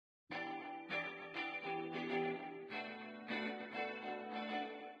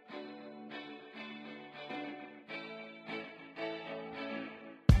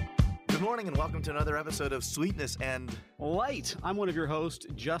Good morning and welcome to another episode of Sweetness and Light. I'm one of your hosts,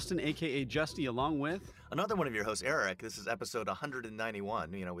 Justin, a.k.a. Justy, along with... another one of your hosts, Eric. This is episode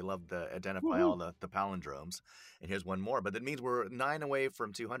 191. You know, we love to identify all the palindromes. And here's one more, but that means we're 9 away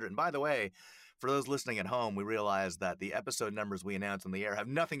from 200. And by the way, for those listening at home, we realize that the episode numbers we announce on the air have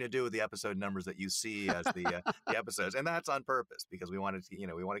nothing to do with the episode numbers that you see as the episodes. And that's on purpose because we wanted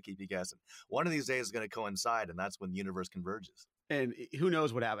to, we want to keep you guessing. One of these days is going to coincide, and that's when the universe converges. And who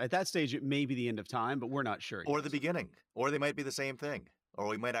knows what happened. At that stage, it may be the end of time, but we're not sure. Or the beginning. Or they might be the same thing. Or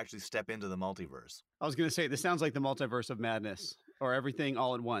we might actually step into the multiverse. I was going to say, this sounds like the multiverse of madness. Or everything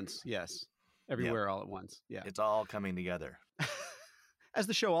all at once. Yes. Everywhere all at once. Yeah. It's all coming together. As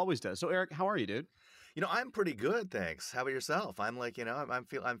the show always does. So, Eric, how are you, dude? I'm pretty good, thanks. How about yourself? I'm like,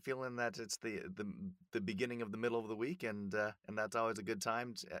 I'm feeling that it's the beginning of the middle of the week, and that's always a good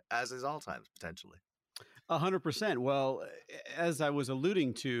time, as is all times, potentially. 100%. Well, as I was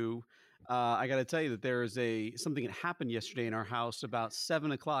alluding to, I got to tell you that there is something that happened yesterday in our house about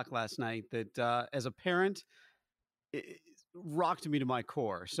 7:00 last night that, as a parent, it rocked me to my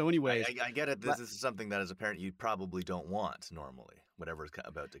core. So, anyways, I get it. This is something that, as a parent, you probably don't want normally, whatever is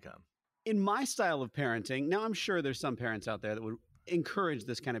about to come. In my style of parenting, now I'm sure there's some parents out there that would encourage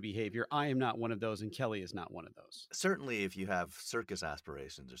this kind of behavior. I am not one of those, and Kelly is not one of those. Certainly if you have circus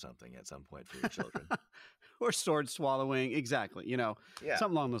aspirations or something at some point for your children. Or sword swallowing, exactly,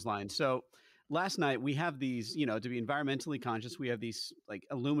 something along those lines. So last night we have these, to be environmentally conscious, we have these like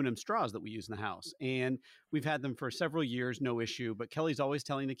aluminum straws that we use in the house. And we've had them for several years, no issue. But Kelly's always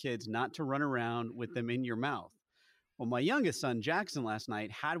telling the kids not to run around with them in your mouth. Well, my youngest son, Jackson, last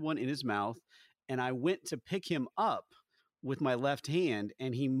night had one in his mouth, and I went to pick him up with my left hand,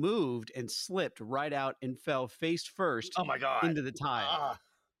 and he moved and slipped right out and fell face first into the tile.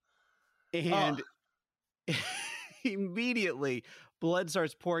 And immediately blood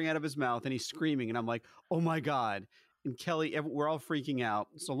starts pouring out of his mouth, and he's screaming, and I'm like, oh my God. And Kelly, we're all freaking out.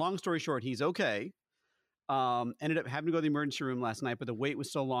 So long story short, he's okay. Ended up having to go to the emergency room last night, but the wait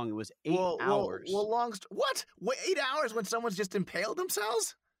was so long. It was 8 hours. What? Wait, 8 hours when someone's just impaled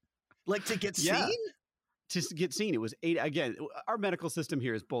themselves? Like to get seen? To get seen. It was 8. Again, our medical system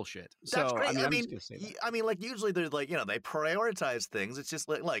here is bullshit. That's great. I'm just gonna say that. Like usually they're like, they prioritize things. It's just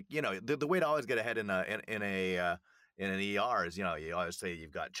like the way to always get ahead in an ER is, you always say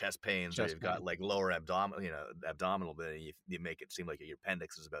you've got chest pains or you've got like lower abdominal, but you make it seem like your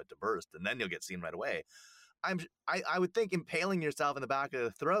appendix is about to burst, and then you'll get seen right away. I would think impaling yourself in the back of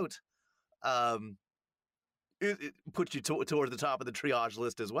the throat, it puts you toward the top of the triage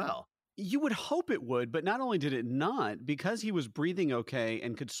list as well. You would hope it would, but not only did it not, because he was breathing okay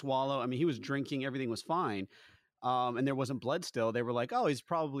and could swallow. I mean, he was drinking, everything was fine, and there wasn't blood still. They were like, oh, he's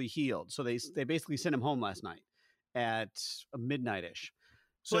probably healed. So they basically sent him home last night at midnight-ish.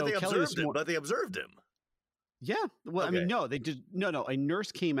 So but they observed him. Yeah. Well, okay. I mean, no, they did. No. A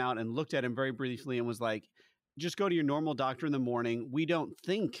nurse came out and looked at him very briefly and was like, just go to your normal doctor in the morning. We don't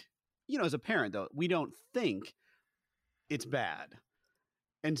think, as a parent, though, we don't think it's bad.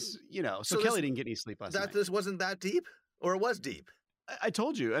 And, so Kelly didn't get any sleep last night. This wasn't that deep? Or it was deep? I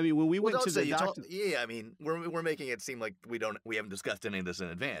told you. I mean, when we went to the doctor. We're making it seem like we haven't discussed any of this in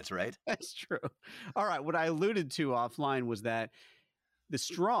advance, right? That's true. All right. What I alluded to offline was that the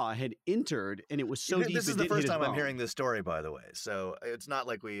straw had entered and it was so deep. This is the first time I'm hearing this story, by the way. So it's not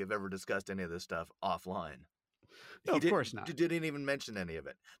like we have ever discussed any of this stuff offline. No, of course not. You didn't even mention any of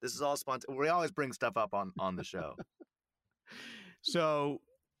it. This is all spontaneous. We always bring stuff up on the show. So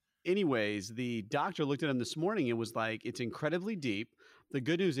anyways, the doctor looked at him this morning and was like, it's incredibly deep. The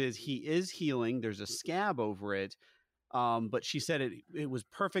good news is he is healing. There's a scab over it. But she said it was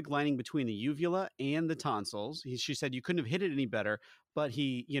perfect lining between the uvula and the tonsils. She said you couldn't have hit it any better, but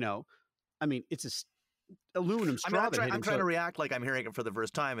he, it's a aluminum straw. I'm trying to react like I'm hearing it for the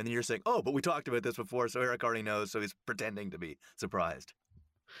first time. And then you're saying, oh, but we talked about this before. So Eric already knows. So he's pretending to be surprised.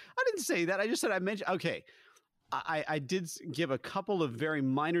 I didn't say that. I just said I mentioned. Okay. I did give a couple of very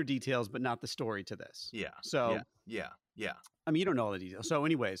minor details, but not the story to this. Yeah. So yeah. I mean, you don't know all the details. So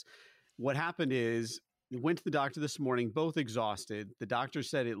anyways, what happened is we went to the doctor this morning, both exhausted. The doctor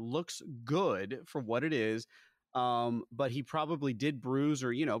said it looks good for what it is. But he probably did bruise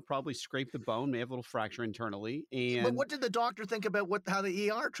or, probably scrape the bone, may have a little fracture internally. But what did the doctor think about how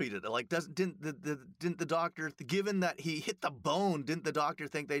the ER treated it? Like, didn't the doctor, given that he hit the bone, didn't the doctor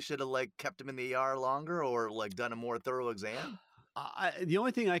think they should have kept him in the ER longer or done a more thorough exam? The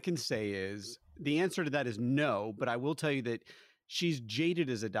only thing I can say is the answer to that is no, but I will tell you that she's jaded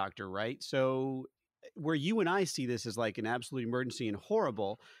as a doctor, right? So where you and I see this as an absolute emergency and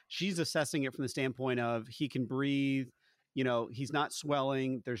horrible, she's assessing it from the standpoint of he can breathe, He's not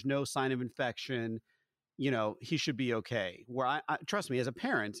swelling. There's no sign of infection. He should be okay. Where I trust me, as a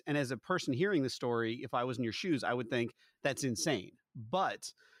parent and as a person hearing the story, if I was in your shoes, I would think that's insane.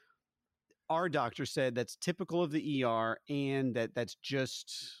 But our doctor said that's typical of the ER, and that's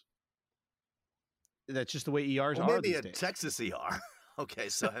just the way ERs are. Maybe these a days. Texas ER. Okay,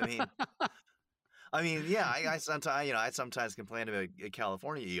 so I mean, yeah, I sometimes complain about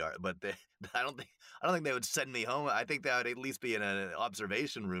California ER, but I don't think they would send me home. I think that would at least be in an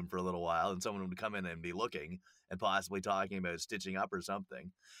observation room for a little while, and someone would come in and be looking and possibly talking about stitching up or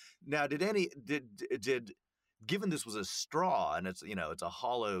something. Now, given this was a straw and it's a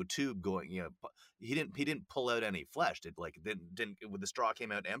hollow tube going, he didn't pull out any flesh. Didn't the straw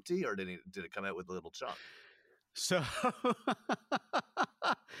came out empty, or did it come out with a little chunk? So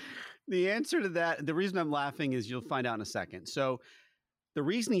the answer to that, the reason I'm laughing is you'll find out in a second. So the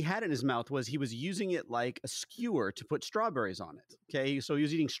reason he had it in his mouth was he was using it like a skewer to put strawberries on it. Okay. So he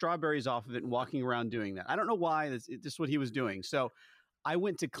was eating strawberries off of it and walking around doing that. I don't know why. This is what he was doing. So I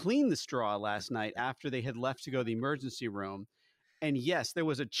went to clean the straw last night after they had left to go to the emergency room. And yes, there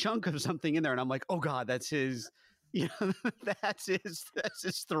was a chunk of something in there. And I'm like, oh God, that's his, that's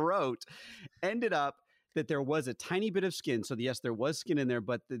his throat. Ended up that there was a tiny bit of skin. So yes, there was skin in there,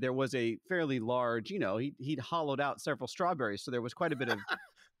 but there was a fairly large, he'd hollowed out several strawberries. So there was quite a bit of.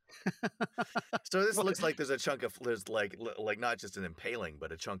 So this looks like there's a chunk of, there's like not just an impaling,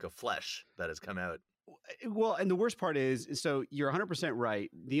 but a chunk of flesh that has come out. Well, and the worst part is, so you're 100% right.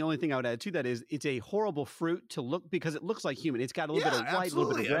 The only thing I would add to that is it's a horrible fruit to look, because it looks like human. It's got a little bit of white, a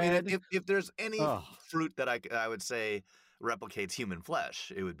little bit of red. I mean, if there's any fruit that I would say replicates human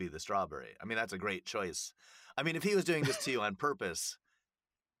flesh, it would be the strawberry. I mean, that's a great choice. I mean, if he was doing this to you on purpose,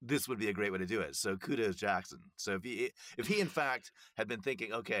 this would be a great way to do it. So kudos, Jackson. So if he in fact had been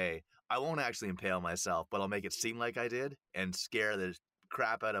thinking, okay, I won't actually impale myself, but I'll make it seem like I did and scare the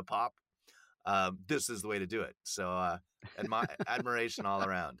crap out of Pop, this is the way to do it. So admiration all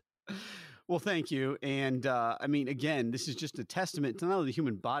around. Well, thank you. And I mean, again, this is just a testament to not only the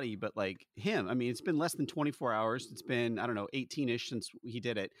human body, but like him. I mean, it's been less than 24 hours. It's been, I don't know, 18-ish since he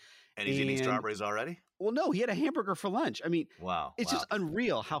did it. And he's eating strawberries already? Well, no, he had a hamburger for lunch. I mean, wow, it's just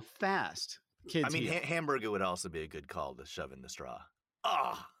unreal how fast kids. I mean, hamburger would also be a good call to shove in the straw.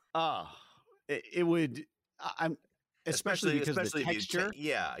 It would. I'm. Especially because of the texture.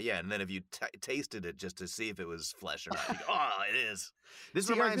 Yeah. And then if you tasted it just to see if it was flesh or not, you go, it is.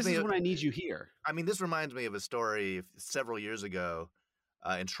 This reminds me of when I need you here. I mean, this reminds me of a story several years ago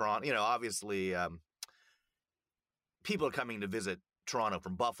in Toronto. Obviously, people are coming to visit Toronto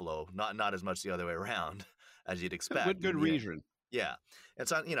from Buffalo, not as much the other way around as you'd expect. Good reason. Yeah. And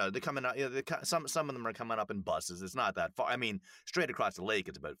so, they're coming out, some of them are coming up in buses. It's not that far. I mean, straight across the lake,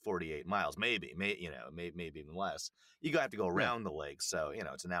 it's about 48 miles, maybe even less. You have to go around the lake. So,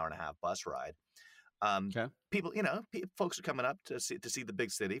 it's an hour and a half bus ride. People, folks are coming up to see the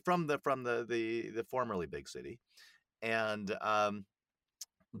big city from the formerly big city. And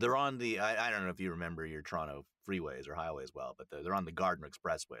they're on the, I don't know if you remember your Toronto freeways or highways well, but they're on the Gardiner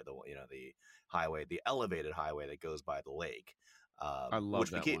Expressway, the highway, the elevated highway that goes by the lake. I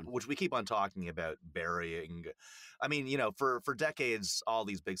love which we keep on talking about burying. I mean, for decades, all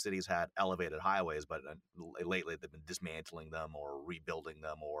these big cities had elevated highways, but lately they've been dismantling them or rebuilding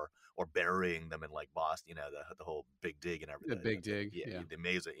them or burying them in like Boston. The whole Big Dig and everything. The Big Dig, the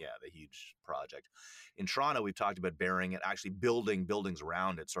amazing, the huge project. In Toronto, we've talked about burying it, actually building buildings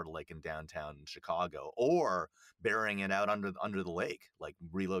around it, sort of like in downtown Chicago, or burying it out under the lake, like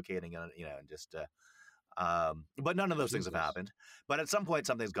relocating it, and just. But none of those things have happened. But at some point,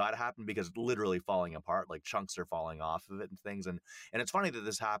 something's got to happen because it's literally falling apart. Like chunks are falling off of it and things. And it's funny that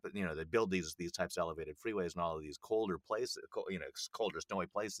this happened. They build these types of elevated freeways and all of these colder places, colder, snowy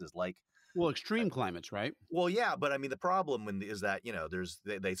places like. Well, extreme climates, right? Well, yeah, but I mean the problem is that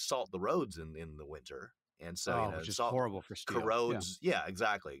they salt the roads in the winter. And so, which is horrible for steel. Corrodes. Yeah,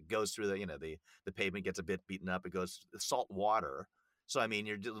 exactly. Goes through the pavement gets a bit beaten up. It goes salt water. So, I mean,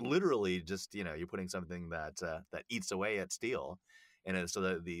 you're literally just, you're putting something that eats away at steel. And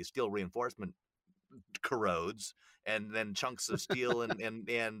so the steel reinforcement corrodes, and then chunks of steel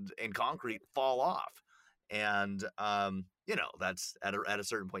and concrete fall off. And, that's at a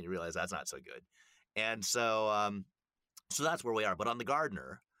certain point you realize that's not so good. And so that's where we are. But on the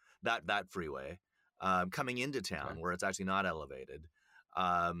Gardiner, that freeway, coming into town where it's actually not elevated,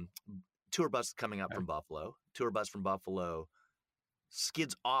 tour bus coming up from Buffalo, tour bus from Buffalo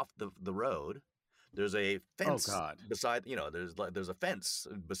skids off the road. There's a fence beside, there's a fence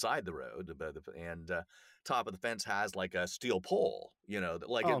beside the road, and top of the fence has like a steel pole,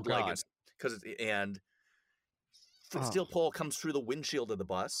 steel pole comes through the windshield of the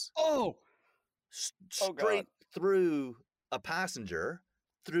bus. Oh, straight through a passenger,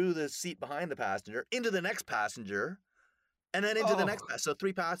 through the seat behind the passenger, into the next passenger, and then into the next. So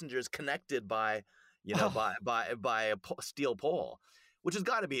 3 passengers connected by, by a steel pole, which has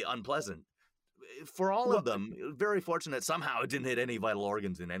got to be unpleasant for all of them. Very fortunate somehow it didn't hit any vital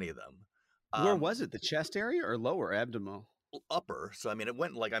organs in any of them. Where was it? The chest area or lower abdomen? Upper. So I mean, it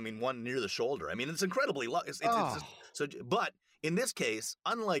went one near the shoulder. I mean, it's incredibly low. So, but in this case,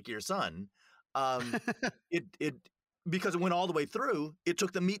 unlike your son, it because it went all the way through, it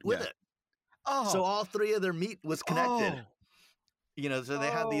took the meat with it. So all 3 of their meat was connected. So they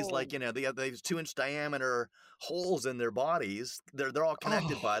had these they have these 2-inch diameter holes in their bodies. They're all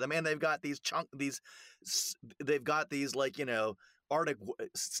connected by them, and they've got these Arctic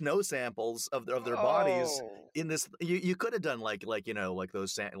snow samples of their bodies in this. You could have done like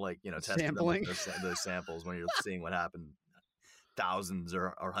those sampling those samples when you're seeing what happened thousands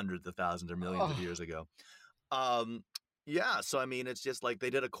or hundreds of thousands or millions of years ago. So I mean, it's just like they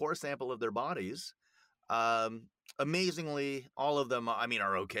did a core sample of their bodies. Amazingly, all of them, I mean,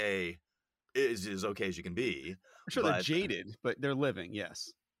 are okay. Is as okay as you can be. I'm sure they're jaded, but they're living.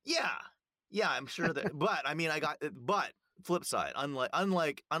 Yes. Yeah, I'm sure that. But I mean, flip side,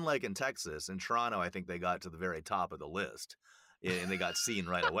 unlike in Texas, in Toronto, I think they got to the very top of the list, and they got seen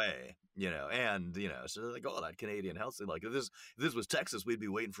right away. So they're like, oh, that Canadian health, like if this was Texas, we'd be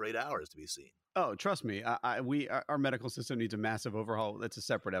waiting for 8 hours to be seen. Oh, trust me, our medical system needs a massive overhaul. That's a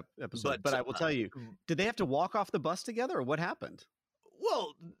separate episode. But I will tell you, did they have to walk off the bus together, or what happened?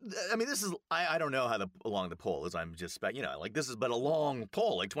 Well, I mean, this is, I don't know how long the pole is. I'm just, this is but a long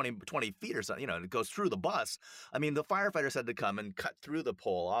pole, like 20 feet or something, and it goes through the bus. I mean, the firefighters had to come and cut through the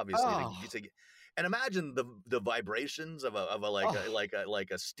pole, obviously. And imagine the vibrations of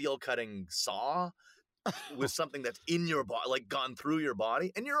a steel cutting saw with something that's in your body, like gone through your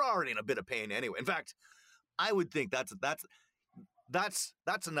body, and you're already in a bit of pain anyway. In fact, I would think that's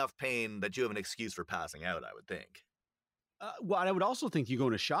enough pain that you have an excuse for passing out, I would think. Well, I would also think you go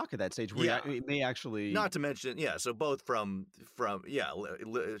into shock at that stage where it may actually. Not to mention, so both from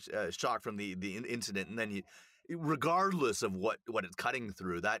shock from the incident, and then regardless of what it's cutting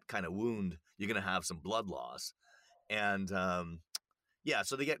through, that kind of wound, you're going to have some blood loss, and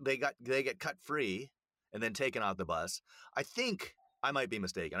so they get cut free and then taken off the bus. I think I might be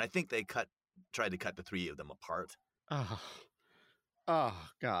mistaken. I think they tried to cut the 3 of them apart.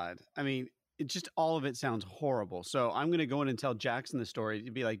 Oh God! I mean. All of it sounds horrible. So I'm going to go in and tell Jackson the story.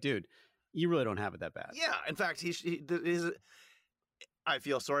 You'd be like, dude, you really don't have it that bad. Yeah. In fact, I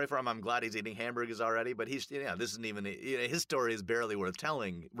feel sorry for him. I'm glad he's eating hamburgers already, but this isn't even, his story is barely worth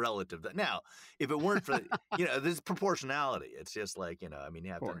telling relative. Now, if it weren't for, there's proportionality. It's just like, I mean,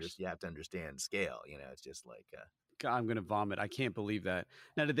 you have to understand scale, it's just like, God, I'm going to vomit. I can't believe that.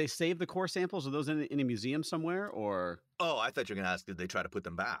 Now, did they save the core samples? Are those in a museum somewhere, or? Oh, I thought you were going to ask, did they try to put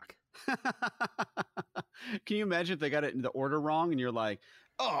them back? Can you imagine if they got it in the order wrong and you're like,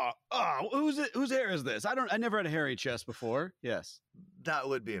 whose hair is this? I never had a hairy chest before. Yes. That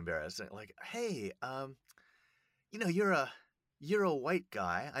would be embarrassing. Like, hey, you're a white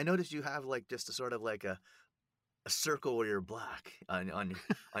guy. I noticed you have like just a sort of like a circle where you're black on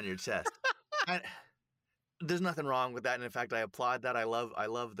your chest. There's nothing wrong with that, and in fact, I applaud that. I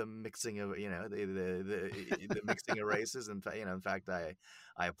love the mixing of the mixing of races. In fact, I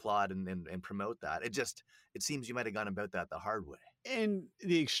applaud and promote that. It seems you might have gone about that the hard way, and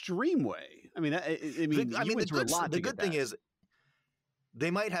the extreme way. I mean, the good thing is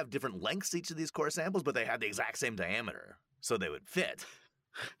they might have different lengths each of these core samples, but they have the exact same diameter, so they would fit.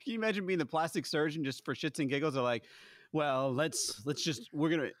 Can you imagine being the plastic surgeon just for shits and giggles? They're like, well,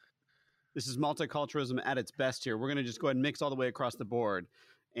 this is multiculturalism at its best here. We're going to just go ahead and mix all the way across the board.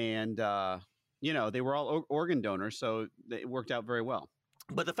 And, they were all organ donors, so it worked out very well.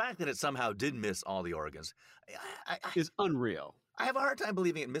 But the fact that it somehow did miss all the organs is unreal. I have a hard time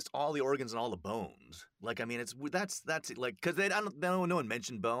believing it missed all the organs and all the bones. Like, I mean, that's like, because no one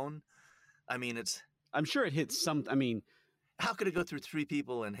mentioned bone. I mean, I'm sure it hit some. I mean, how could it go through 3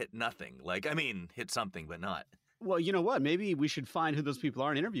 people and hit nothing? Like, I mean, hit something, but not. Well, you know what? Maybe we should find who those people are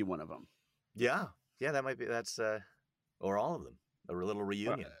and interview one of them. Yeah, that might be, or all of them, a little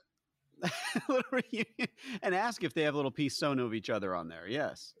reunion. And ask if they have a little piece sewn of each other on there.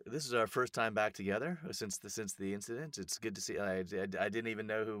 Yes. This is our first time back together since the incident. It's good to see. I didn't even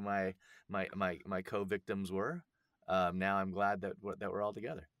know who my co-victims were. Now I'm glad that we're all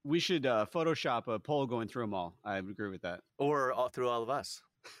together. We should Photoshop a poll going through them all. I agree with that. Or through all of us.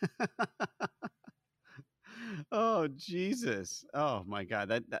 Oh, Jesus. Oh my God.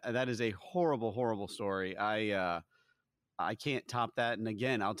 That is a horrible, horrible story. I can't top that. And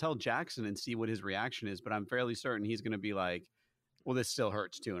again, I'll tell Jackson and see what his reaction is, but I'm fairly certain he's going to be like, well, this still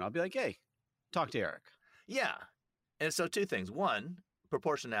hurts too. And I'll be like, hey, talk to Eric. Yeah. And so 2 things. 1,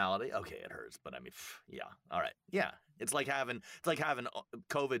 proportionality. Okay, it hurts, but I mean, yeah. All right. Yeah. It's like having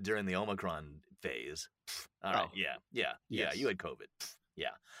COVID during the Omicron phase. All right. Yeah. Yeah. Yes. Yeah. You had COVID.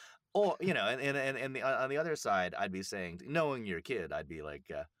 Yeah. Or, you know, and on the other side, I'd be saying, knowing your kid, I'd be like,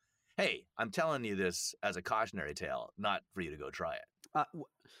 hey, I'm telling you this as a cautionary tale, not for you to go try it.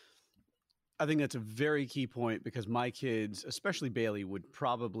 I think that's a very key point because my kids, especially Bailey, would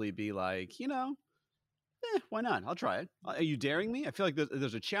probably be like, you know, why not? I'll try it. Are you daring me? I feel like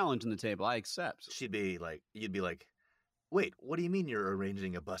there's a challenge on the table. I accept. You'd be like, wait, what do you mean you're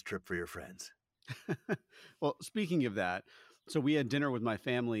arranging a bus trip for your friends? Well, speaking of that, so we had dinner with my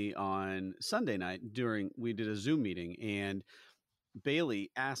family on Sunday night we did a Zoom meeting, and Bailey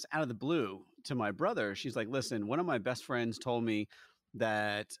asked out of the blue to my brother, she's like, listen, one of my best friends told me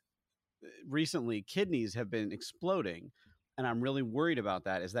that recently kidneys have been exploding. And I'm really worried about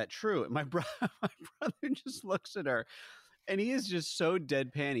that. Is that true? And my brother just looks at her and he is just so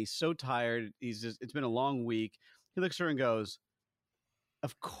deadpan. He's so tired. It's been a long week. He looks at her and goes,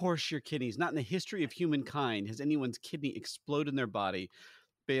 of course your kidneys, not in the history of humankind has anyone's kidney exploded in their body.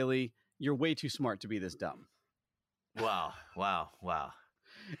 Bailey, you're way too smart to be this dumb. Wow.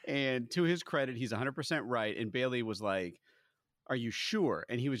 And to his credit, he's 100% right. And Bailey was like, are you sure?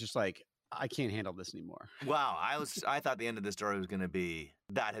 And he was just like, I can't handle this anymore. Wow. I thought the end of the story was going to be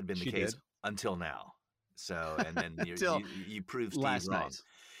that had been the case until now. So, and then you proved Steve last wrong. Night.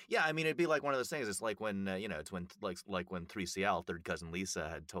 Yeah. I mean, it'd be like one of those things. It's like when, it's when, like when 3CL, Third Cousin Lisa,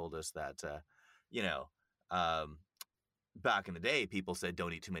 had told us that, back in the day, people said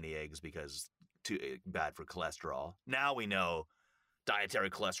don't eat too many eggs because too bad for cholesterol. Now we know dietary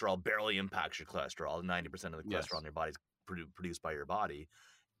cholesterol barely impacts your cholesterol. 90% of the cholesterol in your body is produced by your body.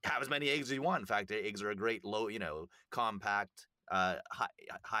 Have as many eggs as you want. In fact, eggs are a great low, compact,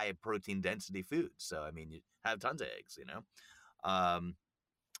 high protein density food. So, I mean, you have tons of eggs,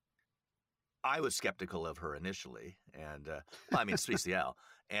 I was skeptical of her initially. And, it's 3CL.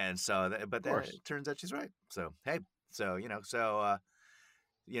 And so, but then it turns out she's right. So, hey,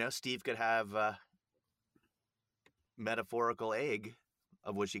 Steve could have metaphorical egg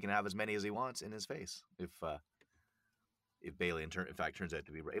of which he can have as many as he wants in his face. If Bailey, in fact, turns out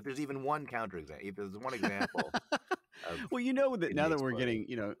to be right. If there's even one counterexample, if there's one example. Well, that now that we're getting,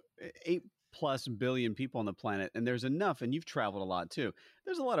 8+ billion people on the planet, and there's enough, and you've traveled a lot too.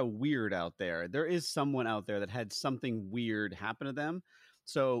 There's a lot of weird out there. There is someone out there that had something weird happen to them.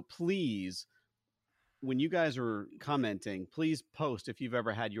 So please, when you guys are commenting, please post if you've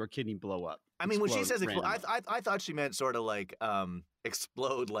ever had your kidney blow up. I mean, when she says explode, I thought she meant sort of like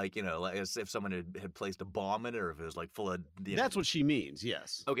explode, like, like as if someone had placed a bomb in it, or if it was like full of. That's what she means.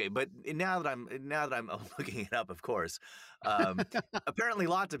 Yes. Okay, but now that I'm looking it up, of course, apparently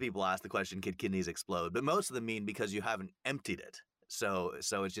lots of people ask the question, "Could kidneys explode?" But most of them mean because you haven't emptied it. So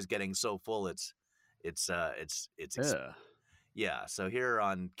it's just getting so full. Yeah. So here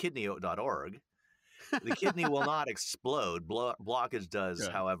on kidney.org. The kidney will not explode. Blockage does,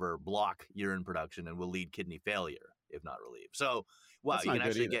 however, block urine production and will lead kidney failure if not relieved. So, wow, you can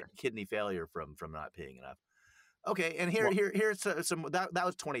actually get kidney failure from not peeing enough. Okay, and here's some that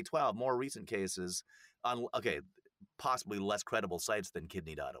was 2012. More recent cases on possibly less credible sites than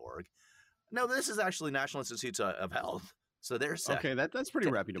kidney.org. No, this is actually National Institutes of Health. So they're saying, okay, that's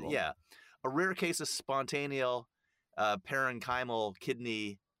pretty reputable. Yeah, a rare case of spontaneous parenchymal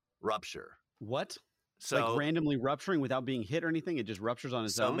kidney rupture. What? So like randomly rupturing without being hit or anything, it just ruptures on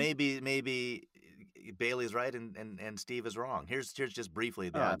its own. So maybe Bailey's right and Steve is wrong. Here's just briefly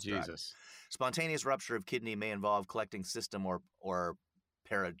the abstract. Jesus. Spontaneous rupture of kidney may involve collecting system or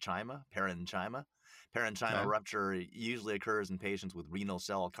parenchyma. Parenchyma rupture usually occurs in patients with renal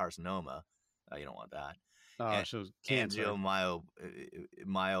cell carcinoma. You don't want that. So cancer.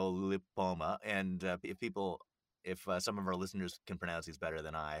 Angiomyolipoma. And if some of our listeners can pronounce these better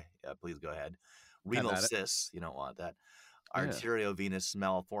than I, please go ahead. Renal cysts, you don't want that. Arteriovenous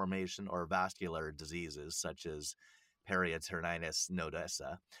malformation or vascular diseases such as peritonitis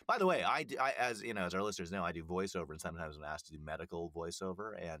nodosa. By the way, I as our listeners know, I do voiceover, and sometimes I'm asked to do medical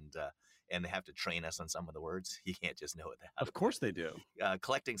voiceover, and they have to train us on some of the words. You can't just know that. Of course they do.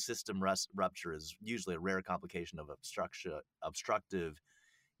 Collecting system rupture is usually a rare complication of obstructive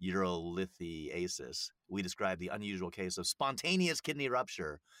urolithiasis. We describe the unusual case of spontaneous kidney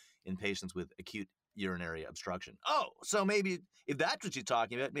rupture in patients with acute urinary obstruction. Oh, so maybe if that's what she's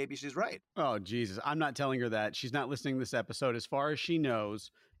talking about, maybe she's right. Oh, Jesus. I'm not telling her that. She's not listening to this episode. As far as she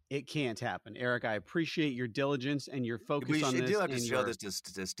knows, It can't happen. Eric, I appreciate your diligence and your focus on this. We do have to show this to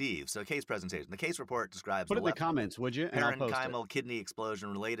Steve. So case presentation. The case report describes put it in the comments, would you? And parenchymal kidney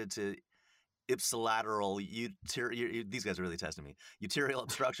explosion related to ipsilateral these guys are really testing me. Uterial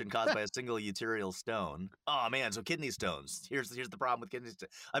obstruction caused by a single uterial stone. Oh man, so kidney stones. Here's the problem with kidney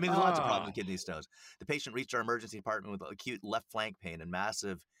stones. I mean, there's lots of problems with kidney stones. The patient reached our emergency department with acute left flank pain and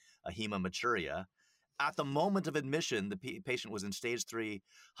massive hematuria. At the moment of admission, the patient was in stage 3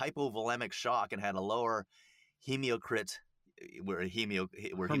 hypovolemic shock and had a lower hematocrit.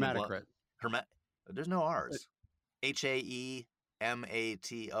 Hematocrit. There's no R's. HAEMATOCRIT.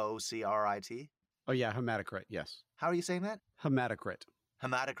 Oh yeah, hematocrit. Yes. How are you saying that? Hematocrit.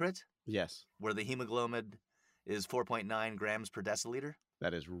 Hematocrit? Yes. Where the hemoglobin is 4.9 grams per deciliter.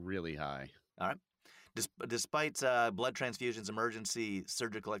 That is really high. All right. Despite blood transfusions, emergency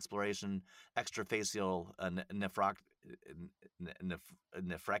surgical exploration, extrafacial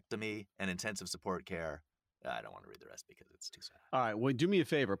nephrectomy, and intensive support care. I don't want to read the rest because it's too sad. All right. Well, do me a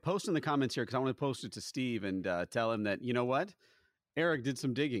favor. Post in the comments here because I want to post it to Steve and tell him that, you know what? Eric did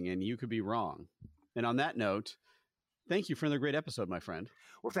some digging and you could be wrong. And on that note, thank you for another great episode, my friend.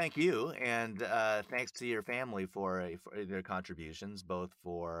 Well, thank you. And thanks to your family for their contributions, both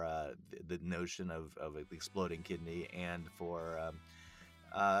for the notion of the exploding kidney and for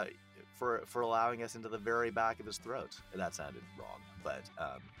allowing us into the very back of his throat. That sounded wrong, but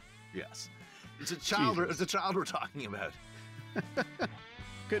yes. It's a child. It's a child we're talking about.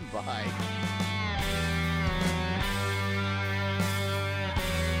 Goodbye.